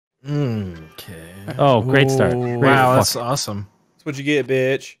Oh, great start. Great Wow, that's awesome. That's what you get,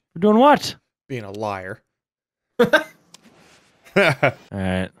 bitch. We're doing what? Being a liar. All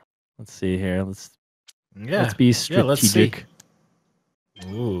right. Let's see here. Let's be strategic. Yeah, let's see.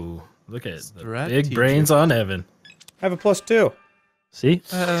 Ooh, look at the big brains on Evan. I have a +2. See?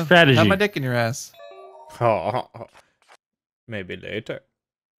 Strategy. Have my dick in your ass. Oh, maybe later.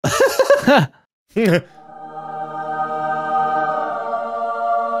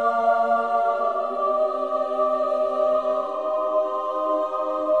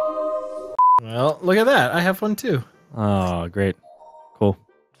 Well, look at that. I have one too. Oh, great. Cool.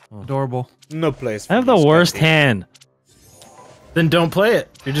 Adorable. No place for I have the you, worst Scotty. hand. Then don't play it.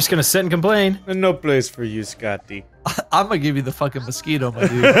 You're just gonna sit and complain. No place for you, Scotty. I'm gonna give you the fucking mosquito, my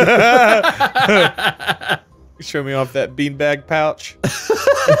dude. Show me off that beanbag pouch.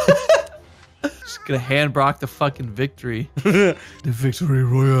 Just gonna hand Brock the fucking victory. The victory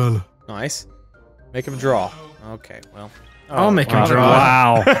royale. Nice. Make him draw. Okay, well. I'll make him draw.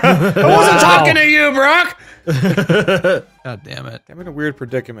 Wow. I wasn't talking to you, Brock! God damn it. I'm in a weird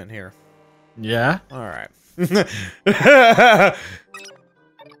predicament here. Yeah. Alright.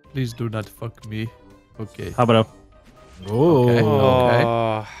 Please do not fuck me. Okay. How about Ooh. Okay.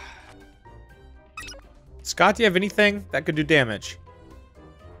 Oh. Scott, do you have anything that could do damage?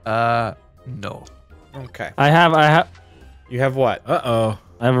 No. Okay. I have You have what? Uh-oh.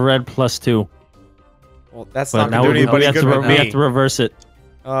 a red +2. Well, that's But not now going to do anybody have good to with we have me. to reverse it.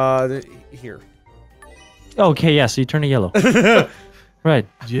 Here. Okay, yeah, so you turn to yellow. Right.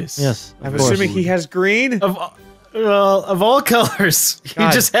 Yes. Yes. I'm of course. assuming he has green? Of all colors, you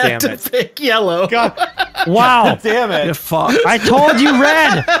God just damn had to it. pick yellow. God Wow. damn Yeah, it. fuck. I told you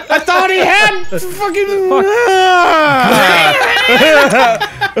red. I thought he had fucking...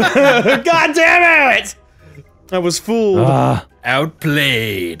 God damn it! I was fooled.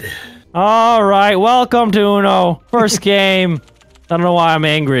 Outplayed. All right, welcome to Uno. First game. I don't know why I'm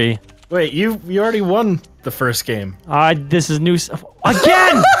angry. Wait, you already won the first game. This is new stuff.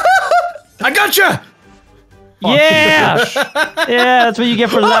 Again! I gotcha! Yeah! Yeah, that's what you get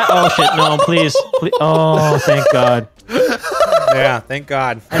for that. Oh, shit, no, please. Oh, thank God. Yeah, thank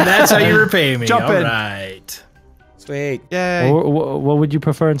God. And that's how you repay me. Jump in. All right. Sweet. Yay. What would you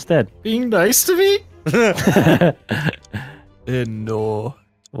prefer instead? Being nice to me? No.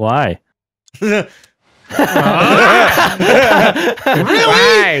 Why? Really?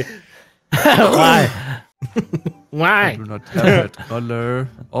 Why? Why? Do not have that color.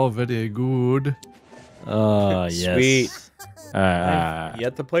 Oh, very good. Oh, yes. Sweet. Yet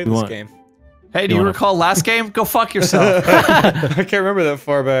Yet to play You this want- game. Hey, do you recall last game? Go fuck yourself. I can't remember that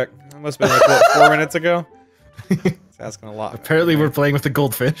far back. It must have been like, what, 4 minutes ago? It's asking a lot. Apparently we're playing with the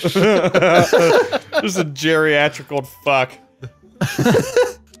goldfish. Just a geriatric old fuck.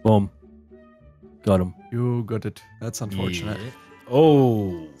 Boom. Got him. You got it. That's unfortunate. Yeah.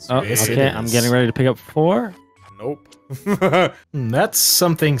 Oh. Oh, yes, it okay, is. I'm getting ready to pick up 4. Nope. That's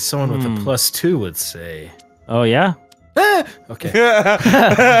something someone with a +2 would say. Oh, yeah? Okay.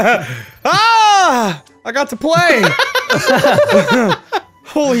 Ah! I got to play!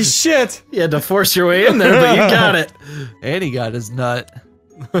 Holy shit! You had to force your way in there, but you got it. And he got his nut.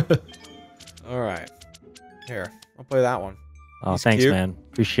 Alright. Here, I'll play that one. Oh, He's thanks, cute. man.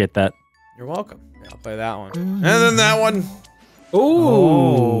 Appreciate that. You're welcome. Yeah, I'll play that one. And then that one.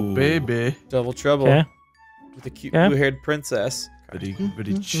 Oh, baby. Double Trouble. Okay. With a cute Okay. blue-haired princess. Very,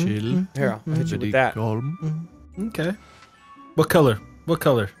 very chill. Here, I'll hit you Very with that. calm. Okay. What color? What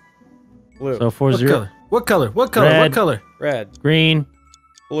color? Blue. So 4 What 0. color? What color? What color? Red. What color? Red. Green.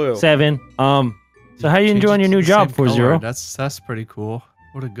 Blue. 7. So how you Change enjoying it your to new the job, same color. 4-0? That's pretty cool.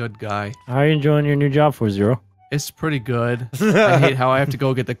 What a good guy. How are you enjoying your new job, 4-0? It's pretty good. I hate how I have to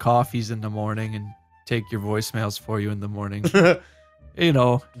go get the coffees in the morning and take your voicemails for you in the morning. You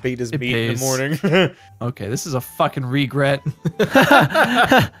know. Beat his It meat in the pays. morning. Okay, this is a fucking regret.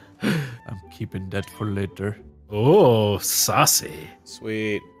 I'm keeping that for later. Oh, saucy.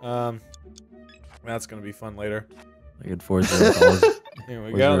 Sweet. That's gonna be fun later. Look at 4-0. Here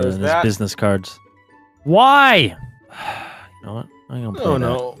we go. There's His that. business cards. Why? You know what? I'm gonna play Oh, that.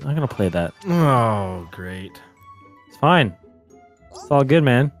 no. I'm gonna play that. Oh, great. It's fine. It's all good,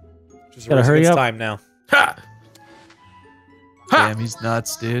 man. Just Gotta hurry up. time now. Ha! Damn, he's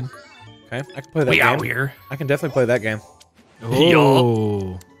nuts, dude. Okay, I can play that We game. out here. I can definitely play that game.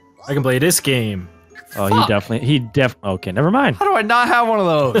 Oh. I can play this game. Oh, he okay, never mind. How do I not have one of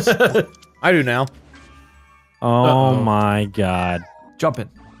those? I do now. Oh Uh-oh. my God. Jumping.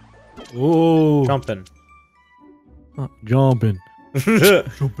 Oh. Jumping. Jumping.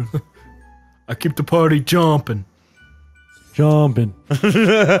 Jumping. I keep the party jumping. Jumping.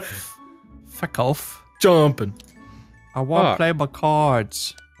 Fuck off. Jumping. I want to Fuck. play my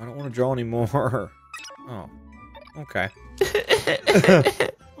cards. I don't want to draw anymore. Oh. Okay.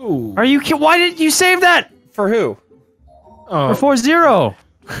 Ooh. Are you kidding? Why didn't you save that For who? Oh. for 4-0?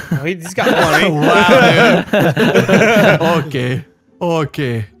 Oh, he's got money. Wow, dude.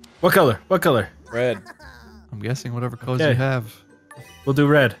 Okay. What color? What color? Red. I'm guessing whatever colors Okay. you have. We'll do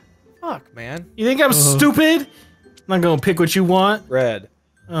red. Fuck, man. You think I'm stupid? I'm not gonna pick what you want. Red.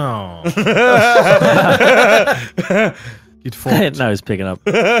 Oh. You'd fucked. No, he's picking up.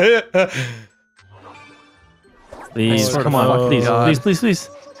 Oh, Please, swear to come on, fucking please, God. please, please, please.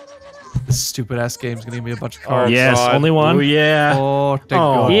 This stupid ass game's gonna give me a bunch of cards. Yes, God. only Oh one. yeah. Oh, they're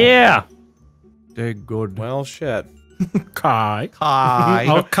Oh. good. Yeah. They're good. well, shit. Kai. Hi.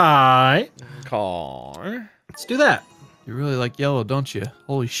 Okay. Car. Let's do that. You really like yellow, don't you?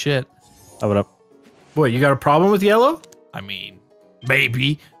 Holy shit. Oh, what up? Boy, you got a problem with yellow? I mean,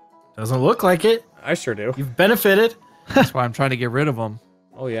 maybe. Doesn't look like it. I sure do. You've benefited. That's why I'm trying to get rid of them.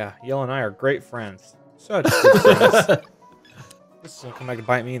 Oh, yeah. Yell and I are great friends. Such good friends. This is gonna come back to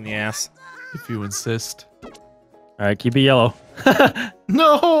bite me in the ass. If you insist. All right, keep it yellow.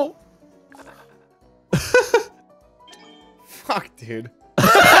 No. Fuck, dude.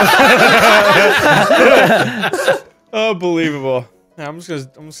 Unbelievable. Yeah, I'm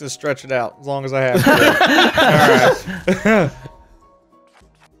just gonna stretch it out as long as I have to. All right.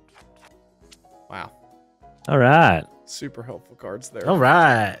 Wow. All right. Super helpful cards there. All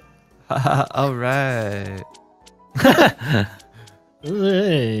right. All right.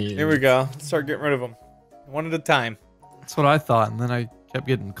 Here we go. Let's start getting rid of them. One at a time. That's what I thought, and then I kept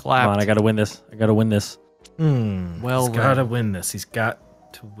getting Come clapped. on, I gotta win this. I gotta win this. Well, He's gotta win this. He's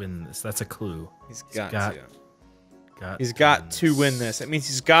got to win this. That's a clue. He's got got- to. Got He's got to win this. It means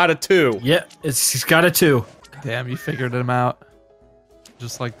he's got a 2. Yeah, he's got a 2. Damn, you figured him out.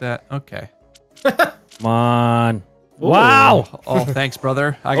 Just like that. Okay. Come on. Wow. Oh, thanks,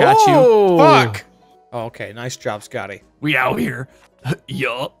 brother. I got you. Oh, Fuck! Oh, okay, nice job, Scotty. We out here.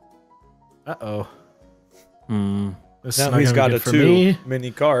 Yup. Uh-oh. Hmm. This is Now not he's gonna got be a good for 2 me. mini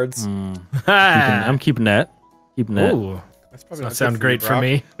cards. Hmm. Ah. I'm keeping that. Keeping that. Ooh, That's does probably not sound great for Brock.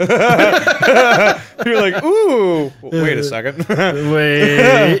 me. You're like, ooh. Wait a second.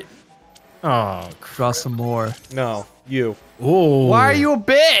 Wait. Oh, Draw some more. No, you. oh. Why are you a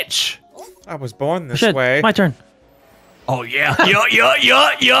bitch? I was born this Shit, way. my turn. Oh, yeah.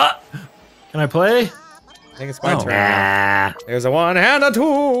 Yeah. Can I play? I think it's my Oh. turn now. There's a 1 and a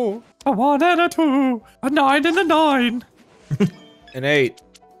 2. A 1 and a 2. A 9 and a 9. An 8.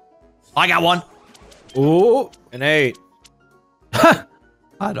 I got one. Oh. An 8.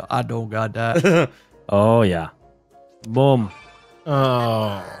 I don't got that. Oh yeah. Boom.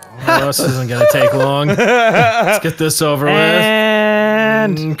 Oh. Well, this isn't gonna take long. Let's get this over with.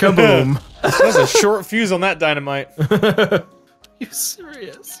 And Kaboom. There's a short fuse on that dynamite. You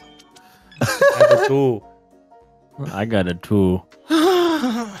serious? Have a 2. I got a 2.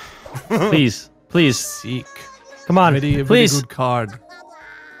 Please, please, Seek. come on, Very please. good card.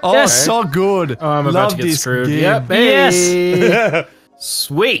 Oh, Yes. so good. Oh, I'm Love about to get this screwed. game. Yep. Yes. Hey.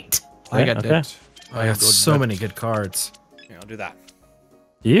 Sweet. I got Okay. that. I got so many good cards. Yeah, I'll do that.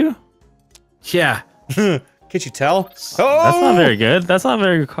 You? Yeah. Can't you tell? That's not very good. That's not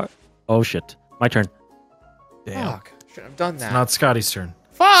very good card. Oh shit. My turn. Damn. Fuck. Shouldn't have done that. Not Scotty's turn.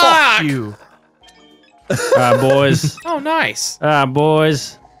 Fuck! You. Boys. Oh, nice.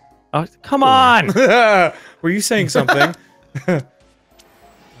 Boys. Oh, come on. Were you saying something? Oh,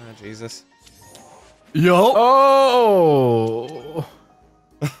 Jesus. Yo. Oh.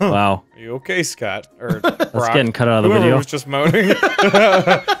 Wow. Are you okay, Scott? Or That's Brock? getting cut out of the Whoever video. was just moaning.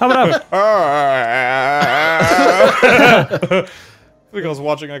 How about I think I was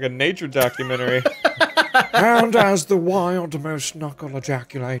watching like a nature documentary. And as the wild mouse knuckle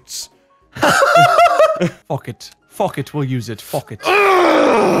ejaculates. Fuck it. Fuck it. We'll use it. Fuck it.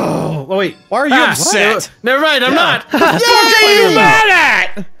 Oh, wait. Why are you upset? Never mind, I'm not. What are you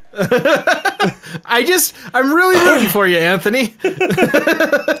mad at? I'm really rooting for you, Anthony.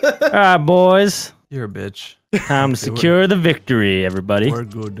 boys? You're a bitch. Time to secure the victory, everybody. We're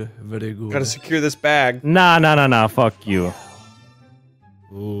good. Very good. Gotta secure this bag. Nah. Fuck you.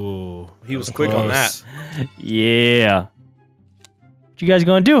 Ooh. He was quick on that. Yeah. What you guys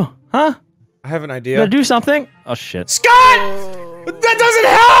gonna do? Huh? I have an You idea. gonna do something? Oh shit. Scott! That doesn't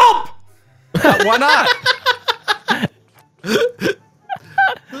help! Why not?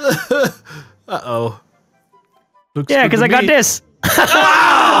 Uh-oh. Looks Yeah, good because to I got me. this.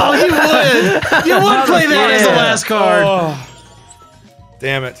 Oh, you would. You would play that as the last card. Oh.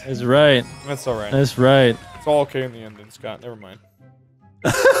 Damn it. That's right. That's alright. That's right. It's all okay in the end, then, Scott. Never mind.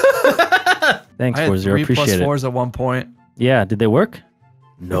 Thanks, I had FourZer0. 3 Appreciate plus it. 4s at one point. Yeah, did they work?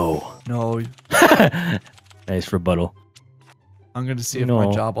 No. No, Nice rebuttal. I'm gonna see if No.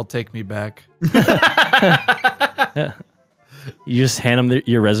 my job will take me back. You just hand them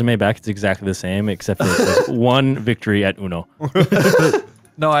your resume back. It's exactly the same, except for it says 1 victory at Uno.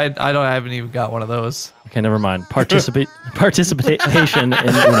 No, I haven't even got one of those. Okay, never mind. Participation in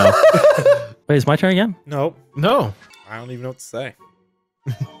Uno. Wait, is my turn again? Nope. No. I don't even know what to say.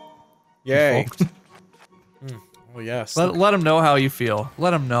 Yay. Oh, yes. Let them know how you feel.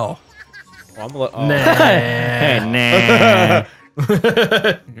 Let them know. Oh, I'm gonna let, oh. Nah. Hey, nah.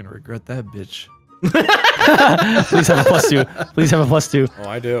 You're gonna regret that, bitch. Please have a +2. Please have a +2. Oh,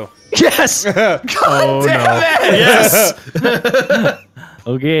 I do. Yes! Oh no. Yes.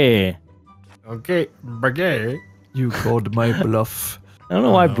 Okay. Okay. Bagay. You called my bluff. I don't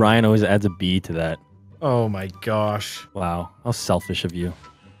know why Brian always adds a B to that. Oh my gosh. Wow. How selfish of you.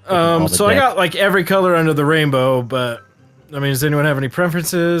 all the So I deck. got like every color under the rainbow, but I mean, does anyone have any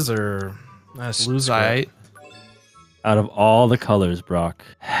preferences or? Blue's alright. Out of all the colors, Brock.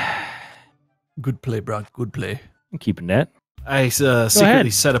 Good play, Brock. Good play. I'm keeping that. I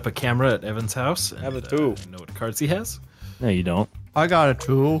secretly set up a camera at Evan's house. I have a 2. I know what cards he has. No, you don't. I got a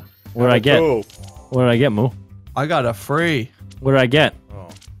 2. What did I get? Oh. What did I get, Moo? I got a 3. What did I get? Oh.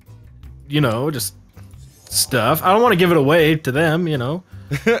 You know, just stuff. I don't want to give it away to them, you know.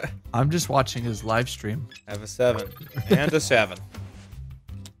 I'm just watching his live stream. I have a 7 and a 7.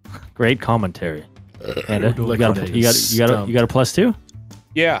 Great commentary. Panda, you Look got at a his stump. +2?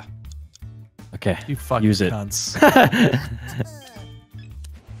 Yeah. Okay. You fucking Use it. cunts.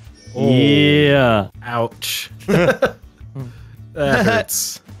 Oh. Yeah. Ouch. That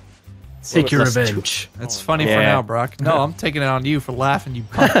hurts. Take your Plus two. revenge. That's funny Yeah. for now, Brock. No, I'm taking it on you for laughing, you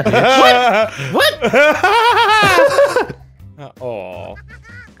cunt, bitch. Oh.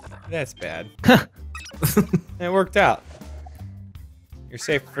 That's bad. It worked out. You're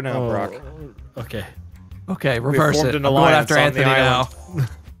safe for now, Brock. Okay. Okay, reverse formed it. an I'm going alliance after on the Anthony now. island.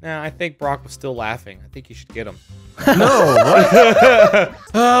 Nah, I think Brock was still laughing. I think you should get him. No. What?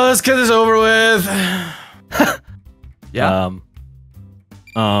 Oh, let's get this over with. Yeah.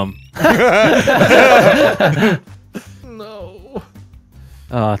 No.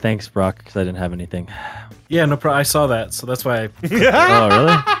 Oh, thanks, Brock, because I didn't have anything. Yeah, no problem. I saw that, so that's why Oh, really?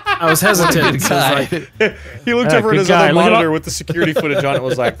 I was hesitant. So I was like, He looked Yeah, over at good his guy. other Look at monitor all- with the security footage on it.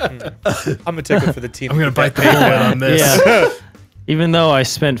 Was like, I'm gonna take it for the team. I'm gonna bite the bullet on this. Yeah. Even though I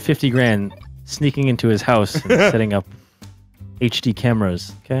spent 50 grand sneaking into his house and setting up HD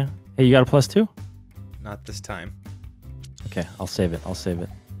cameras. Okay. Hey, you got a +2? Not this time. Okay, I'll save it. I'll save it.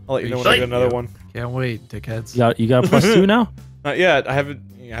 I'll let you know when I get another one. Can't wait, dickheads. You got a +2 now? Not yet. I haven't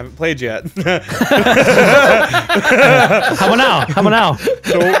played yet. How about now? How about now?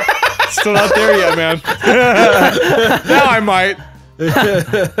 Nope. Still not there yet, man. Now I might.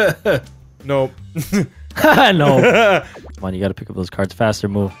 Nope. No. Come on, you got to pick up those cards faster.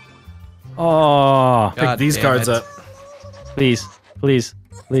 Move. Oh, God pick these damn cards it. up. please, please,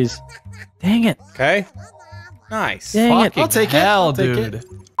 please. Dang it. Okay. Nice. Dang it. Fucking I'll take it. hell, I'll take dude. it.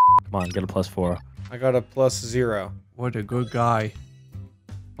 Come on, get a +4. I got a +0. What a good guy.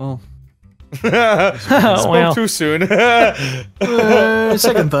 Well, Spoke Well. too soon.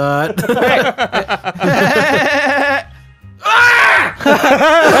 Second thought.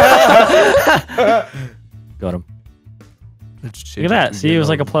 Got him. let's change Look at that. to See, it was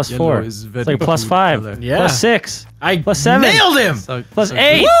like a yellow. +4. Yellow is It's very like good +5. color. Yeah. +6. I +7. nailed him. So,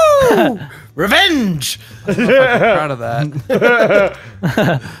 +8. Woo! Revenge. I'm proud of that.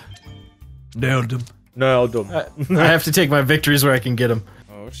 Nailed him. Nailed him. I have to take my victories where I can get them.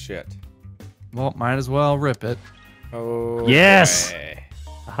 Oh shit. Well, might as well rip it. Oh. Yes.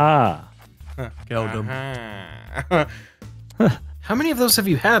 Aha. Killed him. How many of those have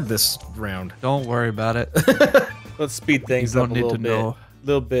you had this round? Don't worry about it. Let's speed You things up don't a need little to bit. know.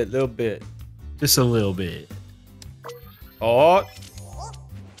 Little bit. Just a little bit. Oh.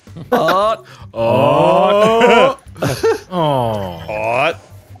 Oh, Oh. Oh. Hot.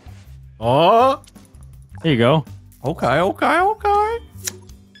 Oh. There you go. okay. Oh.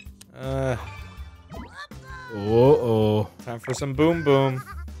 Time for some boom boom.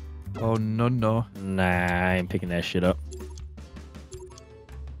 Oh, no. Nah, I ain't picking that shit up.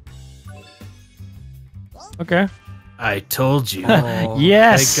 Okay. I told you. Oh,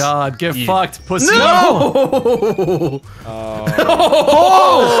 Yes. Thank God. Get You- fucked, pussy. No.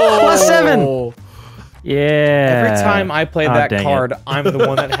 Oh. +7. Yeah. Every time I play Oh, that dang it. card, I'm the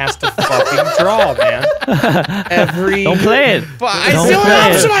one that has to fucking draw, man. Every. Don't play it. But it's Don't the only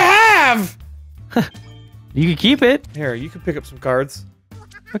play it. option I have. You can keep it. Here, you can pick up some cards.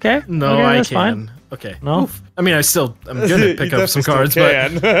 Okay. No, okay, I that's can. fine. Okay. No? Oof. I mean, I'm gonna pick You up some definitely cards,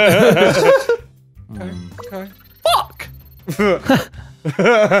 but still can. Fuck!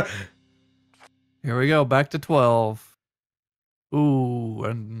 Here we go, back to 12. Ooh,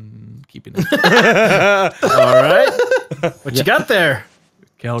 I'm keeping it. all right. What you got there?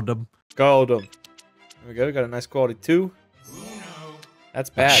 Killed him. Gold 'em. There we go. We got a nice quality 2. That's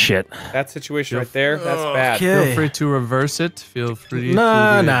bad. Shit. That situation right there. That's bad. Okay. Feel free to reverse it. Feel free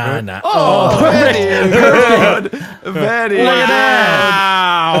Nah, to nah, revert. nah. Oh, very good. Very Look at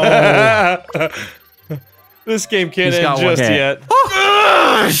that. This game can't He's end got one. just Okay. yet.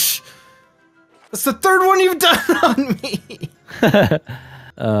 Gosh! That's the third one you've done on me. You have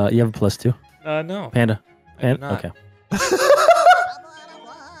a +2. No. Panda. I do not. Okay.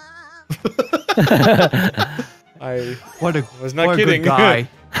 I What a was not what a kidding. good guy.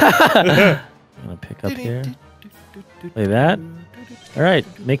 I'm gonna pick up here. Play that. All right.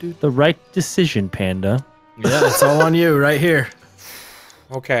 Make the right decision, Panda. Yeah, it's all on you right here.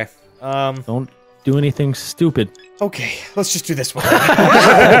 Okay. Don't do anything stupid. Okay. Let's just do this one.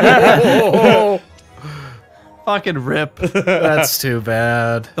 Fucking rip. That's too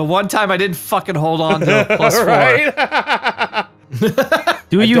bad. The one time I didn't fucking hold on to a +4. Right?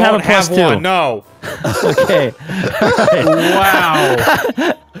 Do you have a Don't have +2? one. No. Okay. Wow.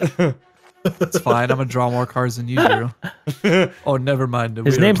 It's fine. I'm gonna draw more cards than you, Drew. Oh, never mind.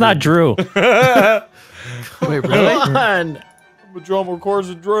 His name's not Drew. Wait, really? Come on. I'm gonna draw more cards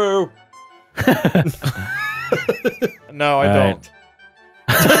than Drew. No, I All right. don't.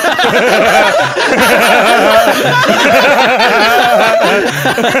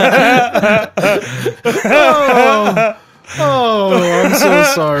 Oh, I'm so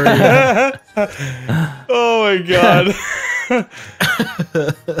sorry. Oh my god.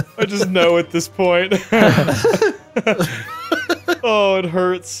 I just know at this point. Oh, it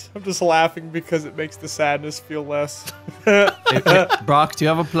hurts. I'm just laughing because it makes the sadness feel less. Hey, Brock, do you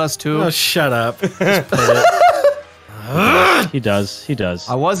have a +2? Oh, shut up. Just play it. He does. He does.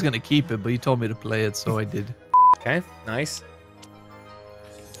 I was gonna keep it, but you told me to play it, so I did. Okay, nice.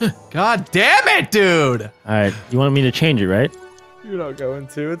 God damn it, dude! All right. You want me to change it, right? You're not going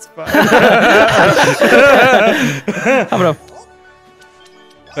to. It's fine. How about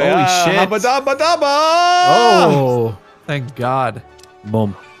Holy shit. Habba dabba dabba! Oh. Thank God.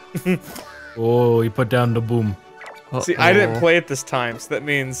 boom? Oh, you put down the boom. See, I didn't play it this time, so that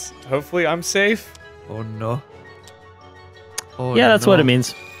means hopefully I'm safe. Oh no. Oh, Yeah, that's no. what it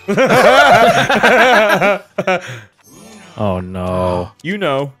means. Oh no. You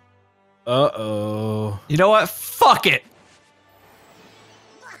know. Uh-oh. You know what? Fuck it.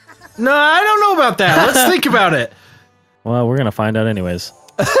 No, I don't know about that. Let's think about it. Well, we're gonna find out anyways.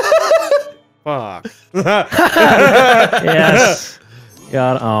 Fuck. Yes.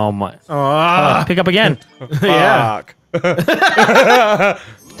 God. Oh my. Ah. Pick up again. Yeah. Fuck.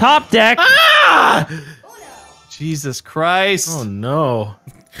 Top deck. Jesus Christ. Oh, no.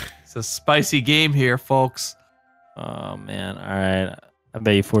 It's a spicy game here, folks. Oh man. All right. I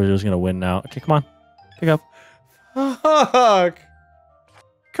bet you FourZer0's gonna win now. Okay, come on. Pick up. Fuck.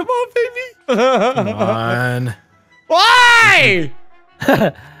 Come on, baby. Come on. Why?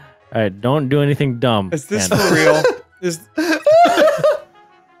 All right. Don't do anything dumb. Is this Panda. for real? Is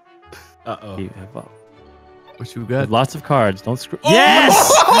Uh-oh. You have, What you you got? have lots of cards. Don't screw.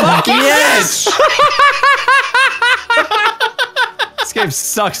 Yes. Yes! This game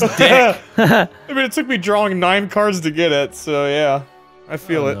sucks dick. I mean, it took me drawing 9 cards to get it, so yeah. I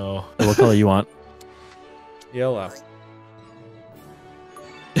feel it. No. What color you want? Yellow.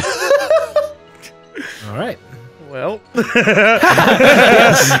 All right. Well.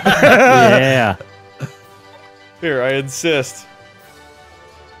 Yeah. Here, I insist.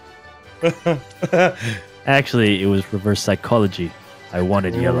 Actually, it was reverse psychology. I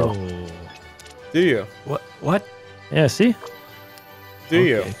wanted yellow. Oh. Do you? What? Yeah. See? Do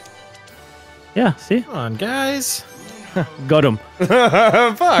you? Okay. Yeah. See? Come on, guys. Got him.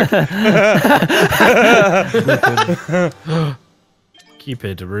 Fuck. Keep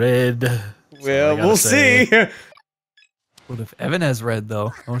it red. Well, I gotta we'll say. see. What if Evan has red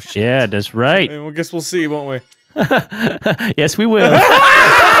though? Oh shit. Yeah, that's right. I guess we'll see, won't we? Yes, we will.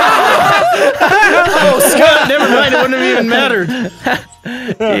 Oh, Scott, never mind. It wouldn't have even mattered.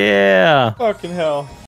 Yeah. Fucking hell.